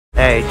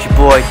Hi, it's your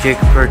boy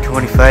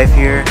Jacob25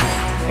 here,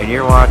 and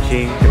you're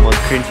watching the most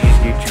cringiest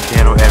YouTube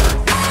channel ever.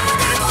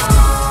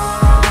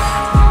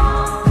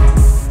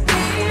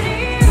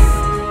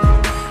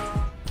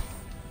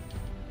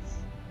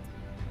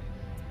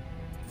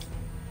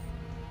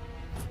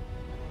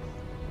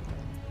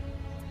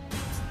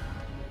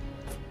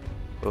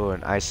 Oh,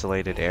 an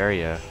isolated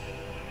area.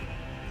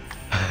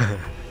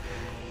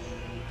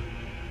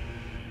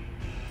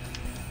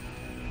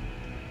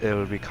 It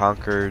would be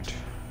conquered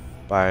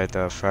by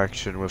the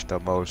faction with the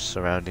most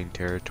surrounding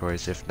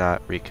territories, if not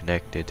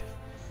reconnected.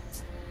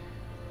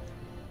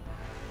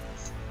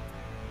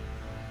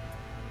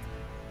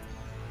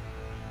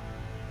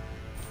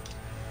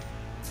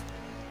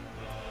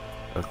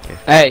 Okay.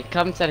 Hey,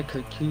 come to the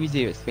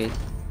jacuzzi with me.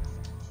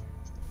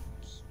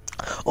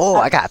 Oh,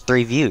 I got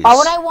 3 views. Why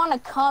would I want to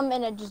come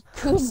in a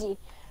jacuzzi?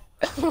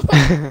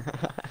 I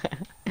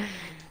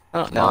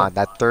don't Come know. on,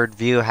 that 3rd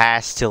view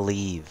has to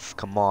leave.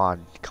 Come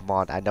on, come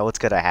on. I know it's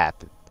gonna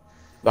happen.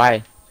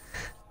 Why?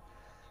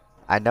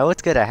 I know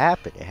it's gonna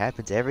happen. It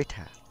happens every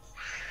time.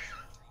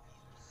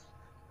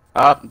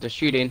 Oh, they're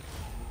shooting.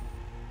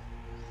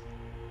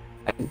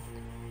 I'm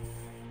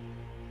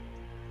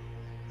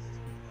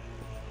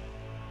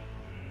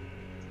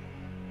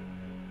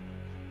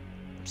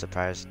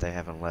surprised they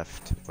haven't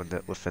left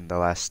within the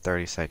last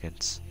 30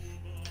 seconds.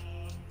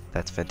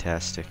 That's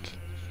fantastic.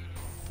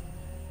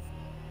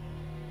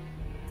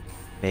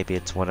 Maybe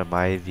it's one of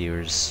my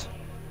viewers.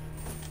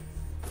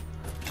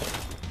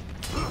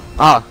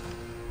 Oh.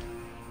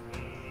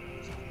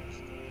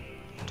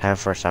 Time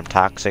for some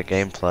toxic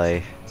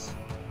gameplay.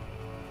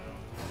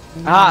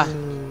 Ah.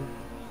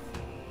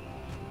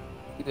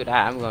 Look at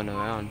that, I'm going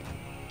around.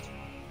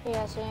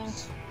 Yeah, same.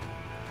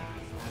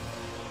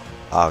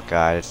 Oh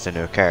god, it's the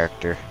new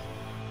character.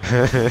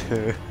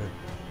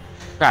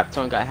 Crap,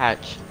 someone got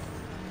hatched.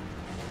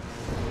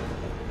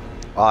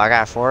 Oh, I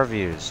got 4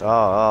 views.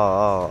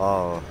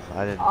 Oh,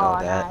 I didn't know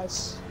that.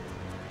 Nice.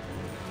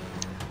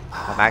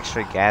 I'm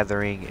actually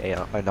gathering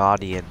an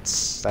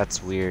audience.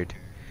 That's weird.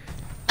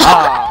 Oh,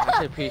 I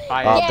should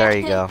pre-fire. Oh, Yeah. there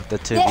you go. The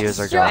 2 views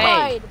are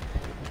gone.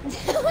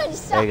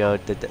 There you go.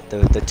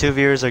 The 2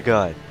 viewers are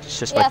gone. It's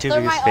just my 2 views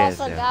Thermite fans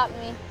also now. got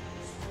me.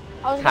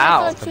 I was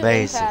How? gonna throw 2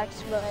 Amazing.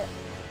 impacts, but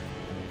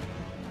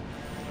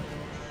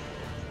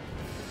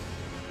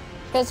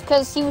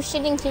cause he was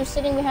sitting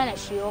behind a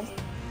shield,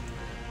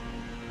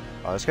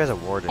 Oh, this guy's a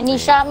warden. and he man.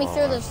 shot me Oh,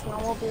 through wow. the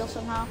snowmobile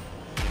somehow.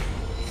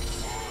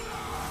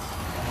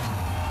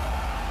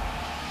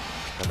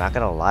 I'm not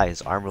gonna lie,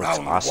 his armor looks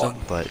awesome,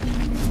 but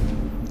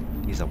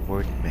he's a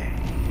warden man.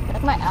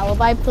 Like my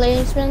alibi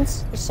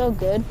placements are so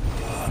good.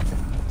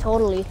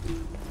 Totally.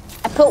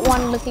 I put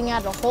one looking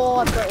at a hole,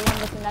 I put one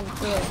looking at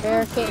the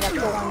barricade, I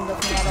put one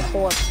looking at a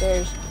hole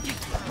upstairs.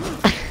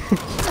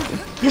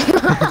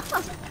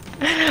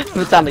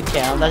 Who's on the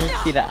cam? Let's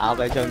just see the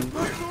algorithm.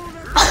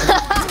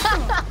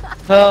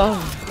 Oh.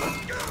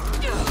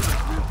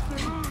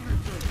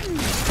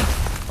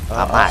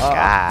 Oh my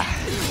god.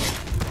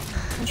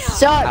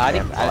 So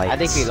I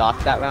think we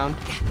lost that round.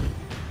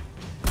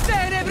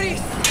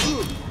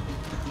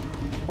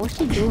 what's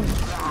he doing?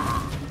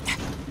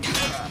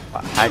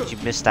 How'd you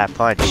miss that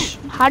punch?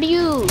 How do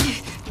you...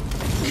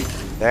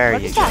 There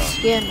What you is go. that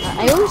skin?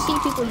 I always see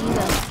people use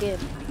that skin.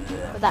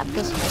 With that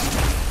pistol.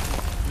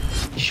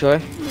 You sure?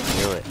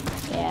 Do it.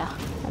 Yeah,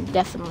 I'm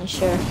definitely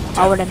sure.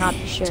 Why would I not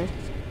be sure?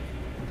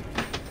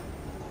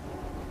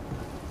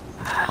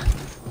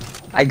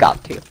 I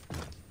got to.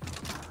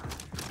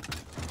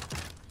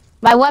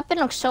 My weapon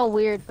looks so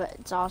weird, but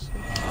it's awesome.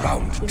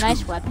 It's a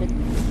nice weapon.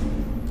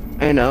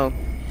 I know.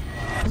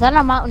 Is that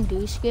a Mountain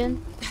Dew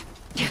skin?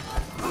 Here,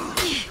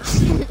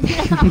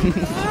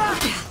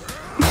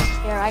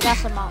 I got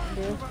some Mountain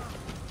Dew.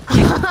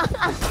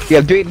 You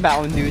have 3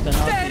 Mountain Dews on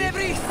all.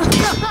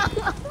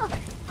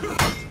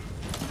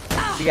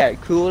 You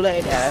got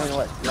Kool-Aid, I don't know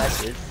what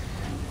Sledge is.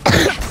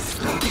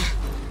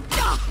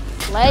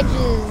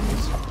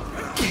 Legends.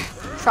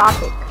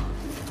 Tropic.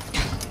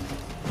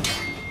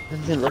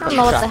 Doesn't I look don't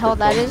know what the like hell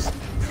that tropical.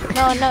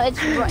 is. No,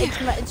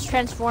 it's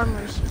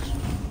Transformers.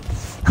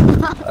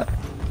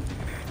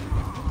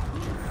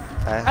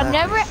 I've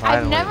never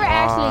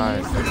actually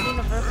used this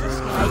universal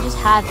skin. I just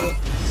have it.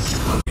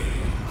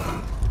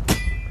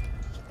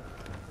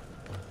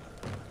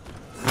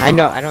 I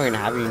don't even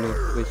have any new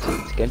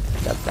boosted skin.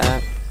 Got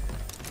that.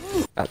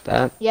 Got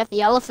that. You have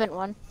the elephant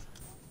one.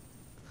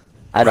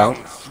 I don't.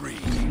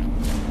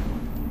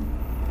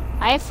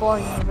 I have 4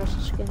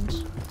 universal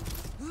skins.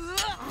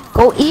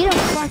 Go eat them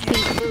first, be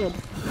good.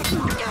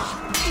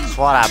 That's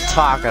what I'm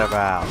talking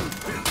about.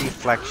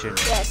 Deflection.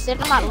 Yeah, sit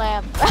on that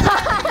lamp.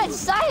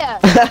 Saya!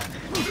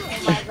 Oh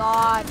my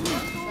god.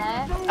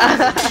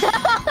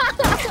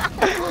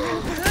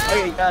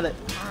 Okay, got it.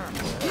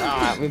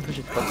 Ah, let me push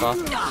his foot off.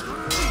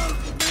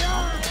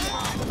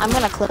 I'm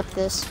gonna clip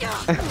this.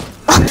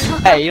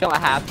 Hey, you don't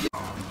have to.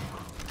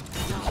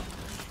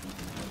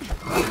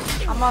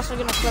 I'm also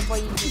gonna clip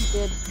what you just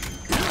did.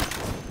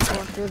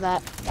 Going through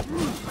that.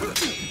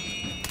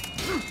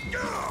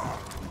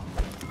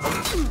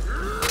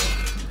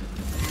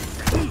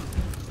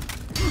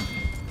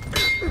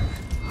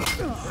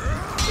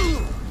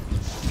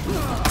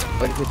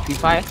 What is it, free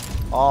fire?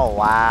 Oh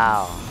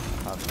wow.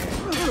 Okay.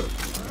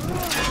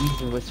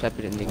 Using the worst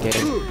weapon in the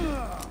game.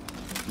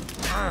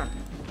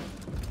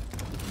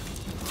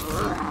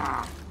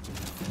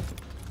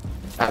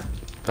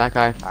 Black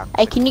eye.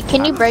 Hey, can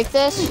you break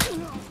this?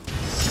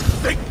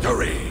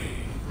 Victory!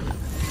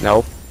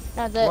 No.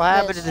 No, What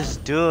happened to this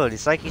dude?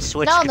 It's like he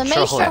switched No, the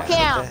controls. maestro What the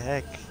cam.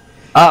 heck?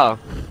 Oh.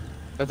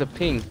 There's a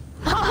ping.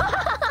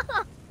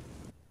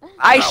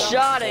 I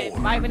shot it!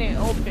 5 minute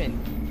open.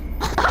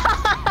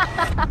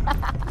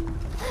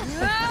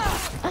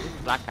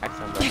 Black eye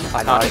somewhere.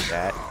 I like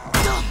that.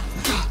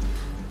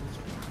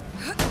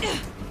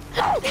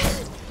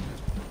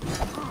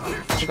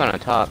 He's on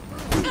top.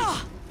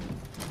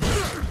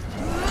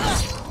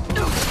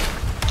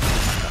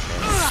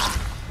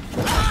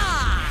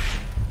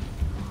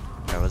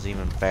 That wasn't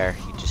even fair.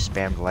 He just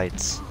spammed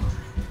lights.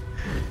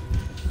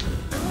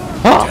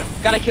 Oh!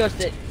 Gotta kill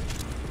it.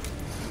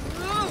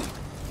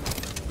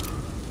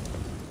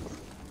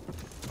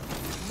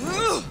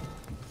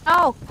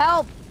 Oh,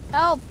 help!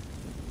 Help!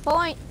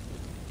 Point!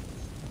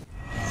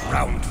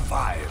 Round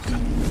 5.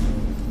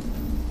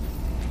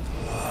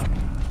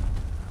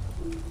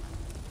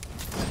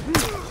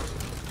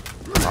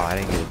 Oh, I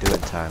didn't get to do it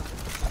in time.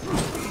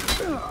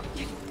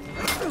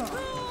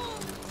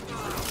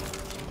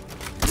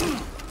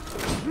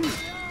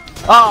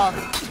 Oh!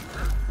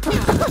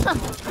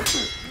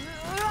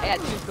 I had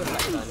 2 good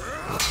lights on.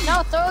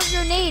 No, throw a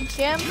grenade,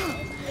 Jim!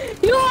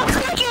 You're a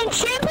freaking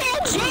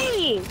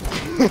chimpanzee!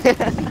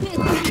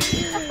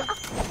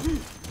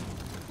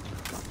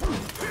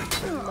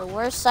 The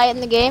worst sight in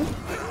the game.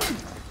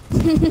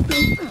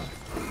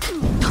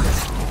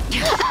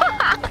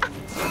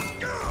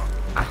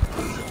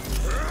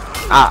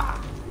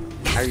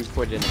 I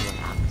reported it.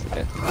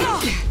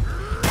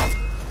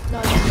 No,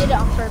 you did it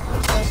on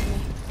purpose, trust me.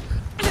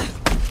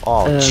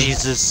 Oh,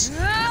 Jesus.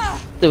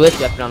 The worst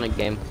weapon on the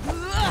game.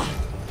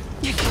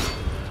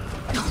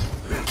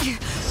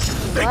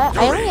 What? I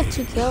only have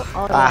 2 kills.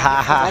 Oh, no,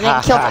 I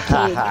didn't kill the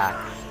kid.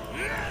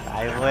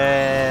 I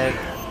win.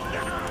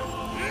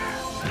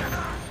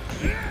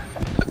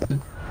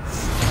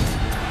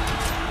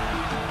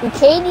 The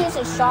kid used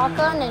a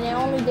shotgun and it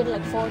only did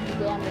like 40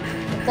 damage.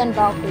 But then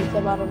Valkyrie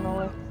came out of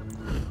nowhere.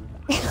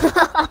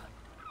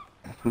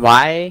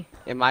 Why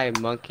am I a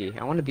monkey?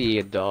 I want to be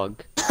a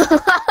dog.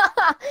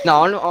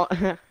 No, I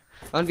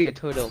want to be a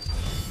turtle. I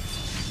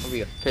want to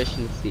be a fish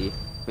in the sea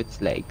with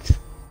legs.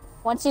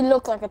 Once you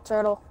look like a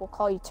turtle, we'll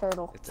call you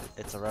Turtle.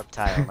 It's a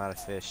reptile, not a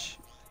fish.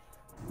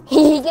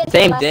 He gets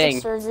Same plastic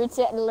thing. surgery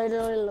to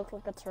literally look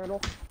like a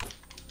turtle.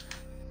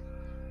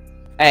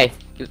 Hey,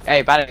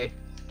 by the way,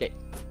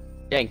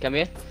 gang, come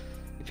here.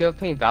 If you're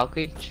playing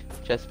Valkyrie,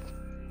 just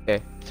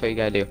here. That's what you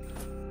gotta do.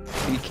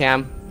 You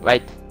cam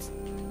right.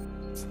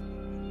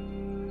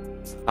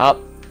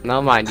 Oh,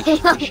 never mind. You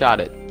shot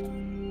it.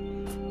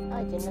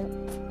 I didn't.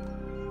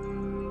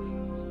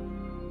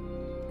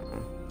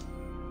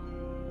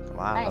 Come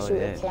I on, didn't load shoot it.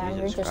 your cam,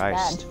 you're Jesus just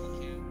Christ.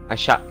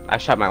 bad. I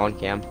shot my own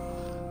cam.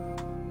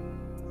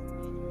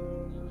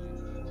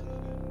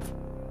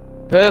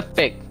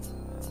 Perfect.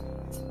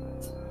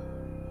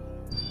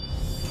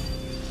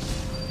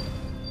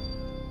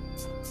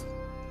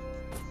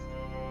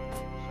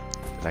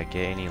 Did I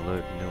get any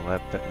loot, new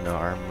weapon, no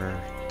armor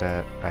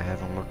that I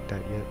haven't looked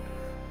at yet?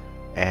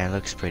 And it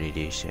looks pretty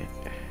decent.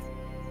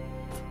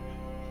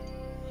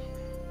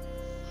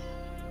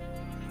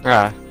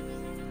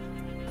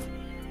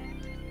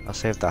 I'll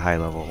save the high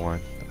level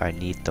one. I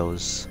need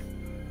those.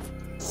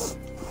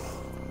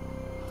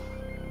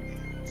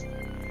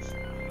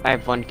 I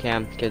have 1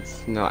 cam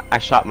because I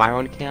shot my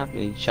own cam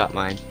and you shot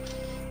mine.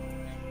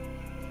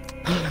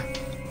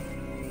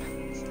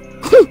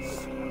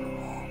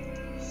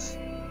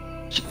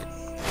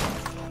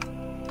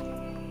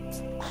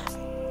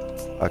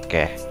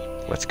 Okay,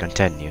 let's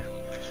continue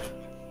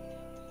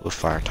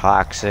with our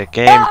toxic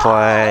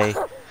gameplay.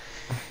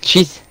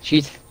 She's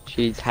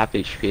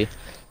happy to be.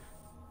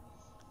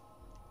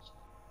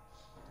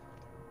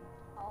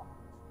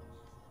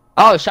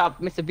 Oh, shop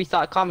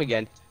MrBeast.com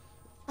again.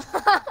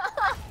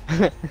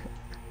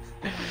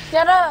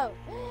 Shut up!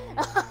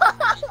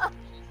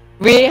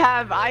 We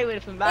have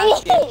Island from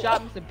last game,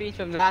 Shop Mr. Beast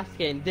from last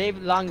game,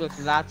 David Longo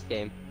from last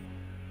game.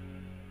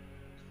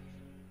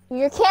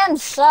 Your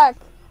cams suck.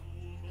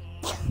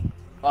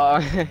 Oh,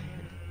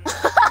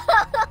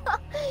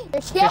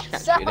 Your cam Shoot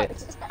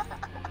sucks.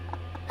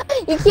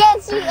 You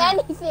can't see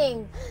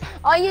anything.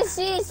 All you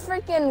see is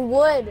freaking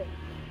wood.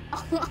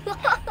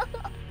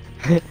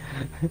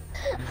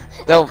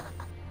 no,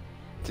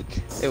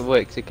 it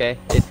works, okay?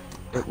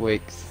 It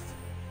works.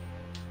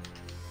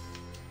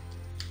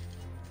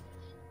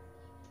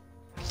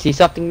 See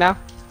something now?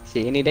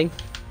 See anything?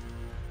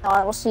 No,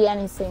 I don't see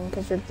anything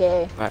because you're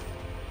gay. What?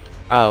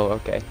 Oh,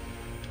 okay.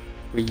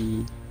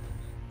 We.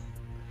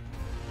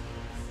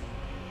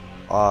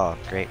 Oh,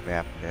 great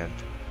map, man.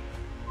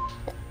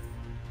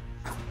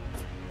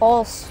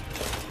 False.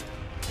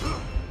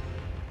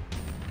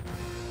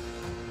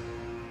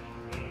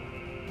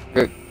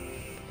 Good.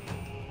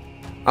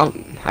 Oh,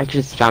 I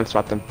just jump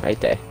spot them right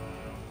there.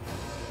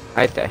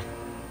 Right there.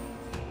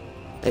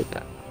 Right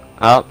there.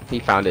 Oh, he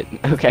found it.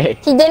 Okay.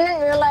 He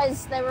didn't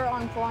realize they were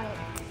on point.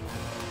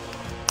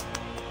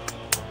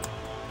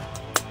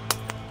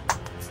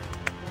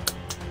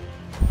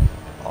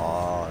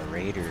 Oh,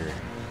 Raider.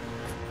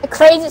 The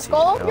crazy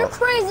skull? No. You're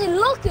crazy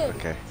looking!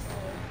 Okay.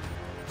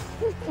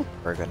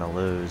 We're gonna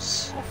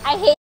lose. I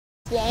hate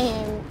this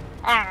game.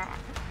 Ah.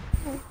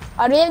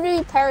 Oh, do you have to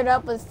be paired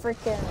up with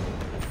freaking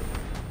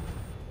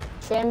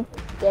Chimp,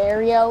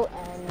 Dario,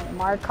 and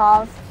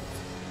Markov?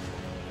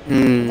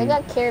 They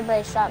got carried by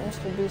a shot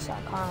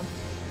MrBeast.com.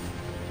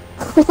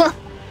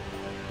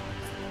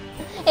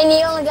 And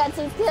he only got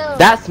 2 kills.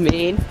 That's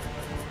mean.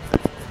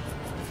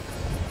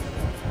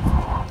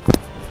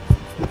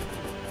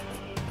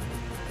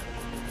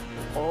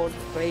 Old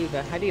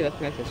flavor. How do you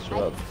recognize this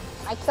shrub?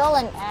 I killed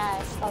an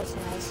Ash. That was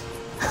nice.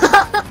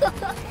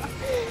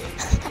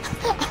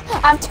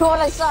 After what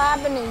I saw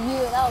happen to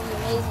you, that was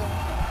amazing.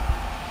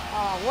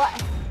 Oh,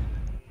 what?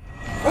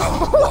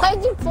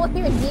 Why'd you pull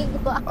your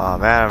deagle? Oh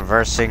man, I'm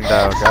versing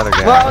the other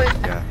guy. Well,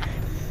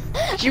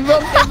 Yeah. she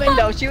broke the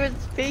window. She was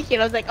speaking.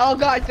 I was like, oh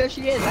god, there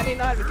she is. I didn't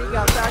know how to dig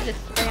out. So I just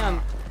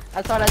spam.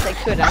 As hard as I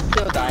could. I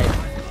still died.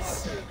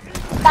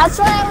 That's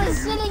why I was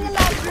sitting in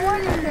that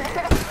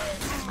corner.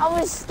 I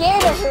was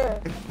scared of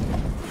her.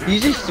 You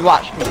just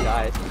watch me,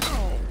 guys.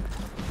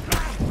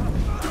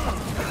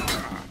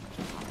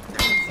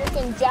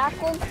 Freaking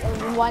Jackal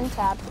one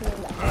tapped me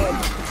in the head.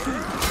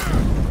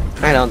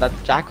 I know, that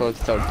Jackal is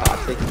so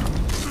toxic.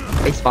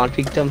 I spawn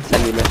peeked him,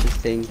 sent me a message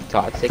saying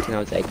toxic, and I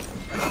was like,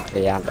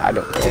 yeah, I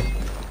don't care.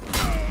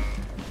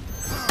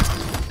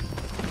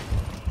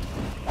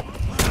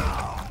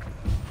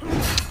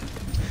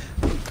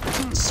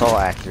 So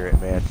accurate,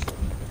 man.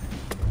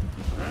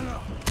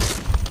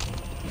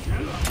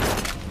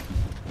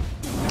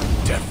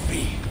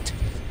 Defeat.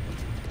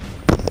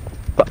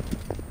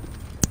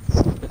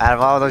 Out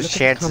of all those Look at the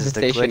chances,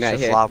 the conversation glitch right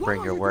with here.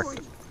 Lawbringer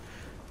worked.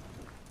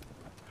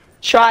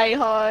 Try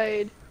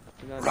hard!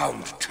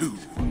 Round 2.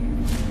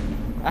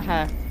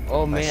 Aha.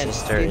 Oh My man,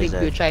 sister really is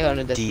good a try hard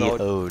in this mode.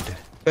 DO'd.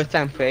 First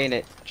time playing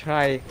it.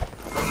 Try.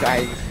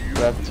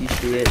 Love to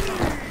see it.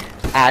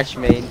 Ash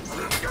main.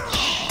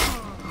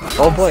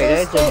 Oh boy,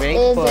 there's a rank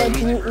for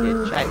Sister we is a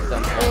can try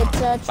somehow. It's a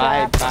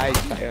Bye, trap. bye,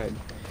 try hard.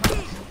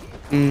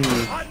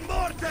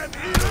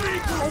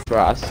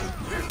 Frost.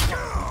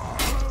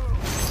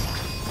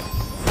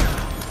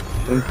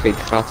 I played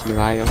Frost in a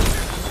while.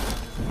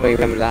 Wait,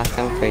 remember last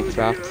time I played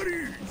Frost?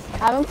 I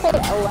haven't played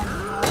Owen.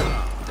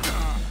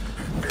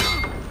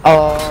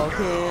 Oh,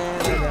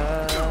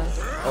 Canada.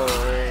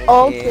 Oh,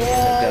 Oh,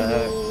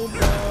 Canada.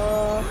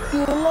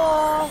 You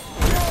love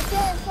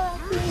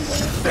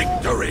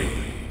Victory.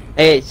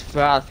 Hey, it's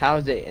Frost. How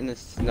is it in the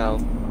snow?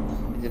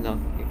 Is it no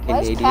Why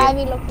does Canadian?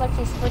 Tabby look like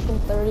she's freaking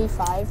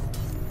 35?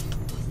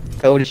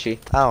 How old is she?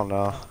 I don't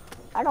know.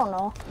 I don't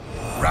know.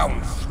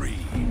 Round 3.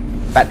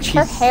 But Her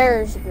she's.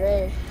 hair is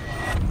gray.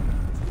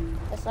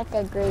 It's like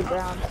a gray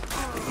brown.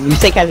 You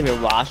think hasn't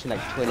been washed in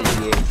like 20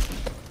 years.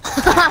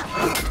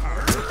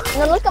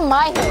 No, look at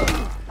my hair.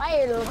 My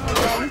hair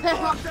looks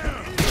like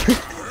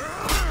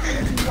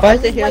Why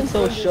is the hair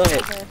so short?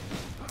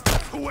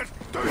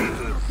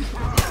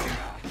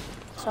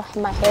 So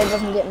my hair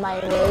doesn't get my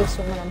way,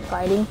 so when I'm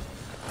fighting.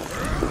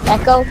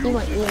 Echo, he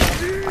went emo.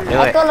 I knew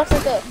Echo it. looks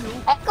like a.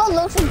 Echo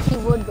looks like he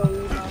would go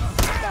emo.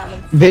 Got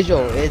him.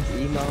 Visual is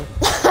emo.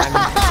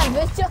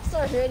 Visuals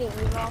are really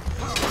emo.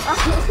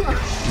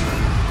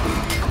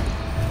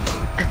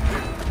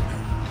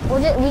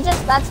 we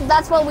just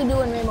that's what we do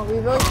in Rainbow. We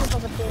really keep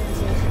up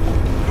appearances.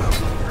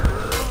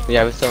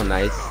 Yeah, it was so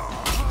nice.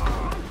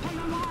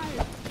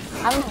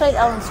 I haven't played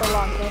L in so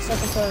long. Can I still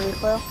control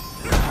recoil?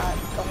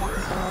 Don't want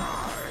control.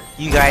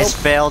 You guys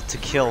failed to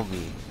kill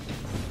me.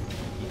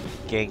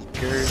 You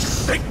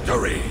gankers.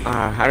 Victory.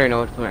 I don't know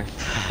what to put my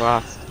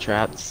Frost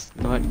traps.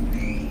 You know what?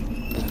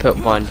 Just put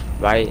one,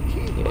 right?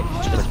 Yeah,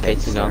 just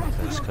pacing up.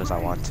 Just because I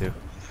want to.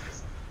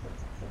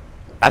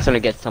 That's gonna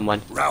get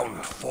someone.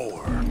 Round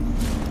 4.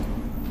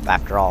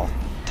 After all,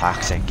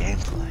 toxic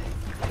gameplay.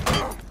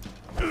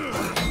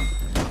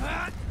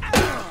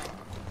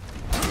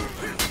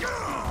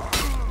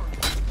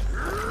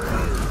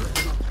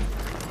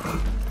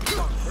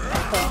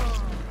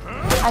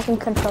 I can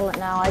control it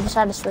now. I just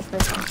had to switch my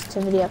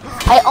sensitivity up.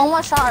 I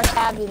almost shot our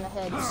Tabby in the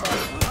head, so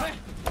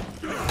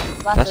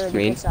That's mean. I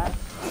mean,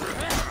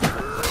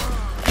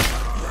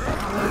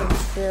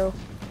 it's true.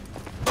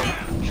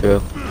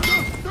 True.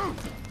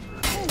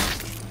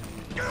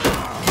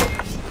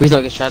 Please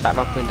don't get shot at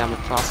by putting down my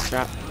Frost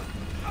trap.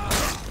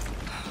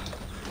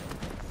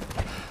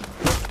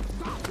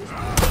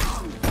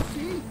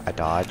 I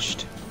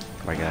dodged.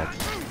 Oh my god.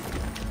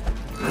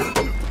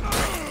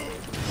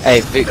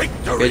 Hey,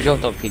 Visual,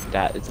 don't peek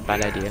that. It's a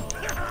bad idea.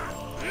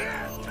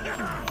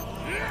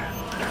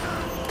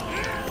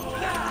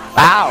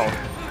 Wow!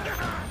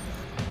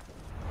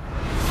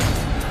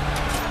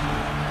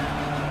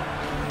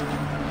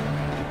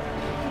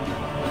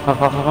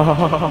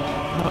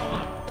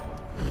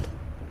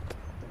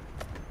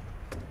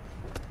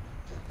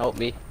 Help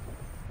me.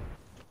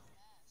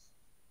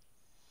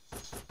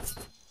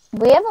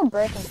 We have a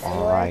break in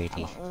February.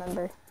 Alrighty. I don't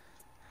remember.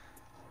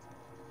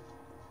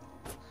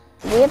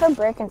 We have a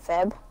break in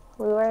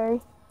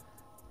February.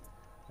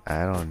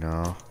 I don't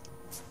know.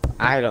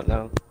 I don't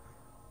know.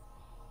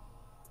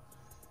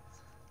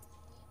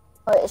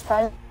 Oh, it's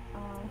probably.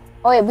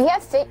 Oh wait, we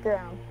have Fit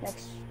Ground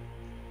next.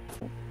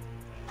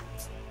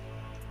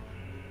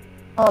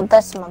 Oh,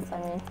 this month I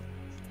mean.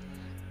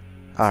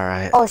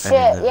 Alright. Oh ending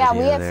shit! the Yeah, we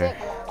video have there. Fit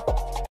Ground.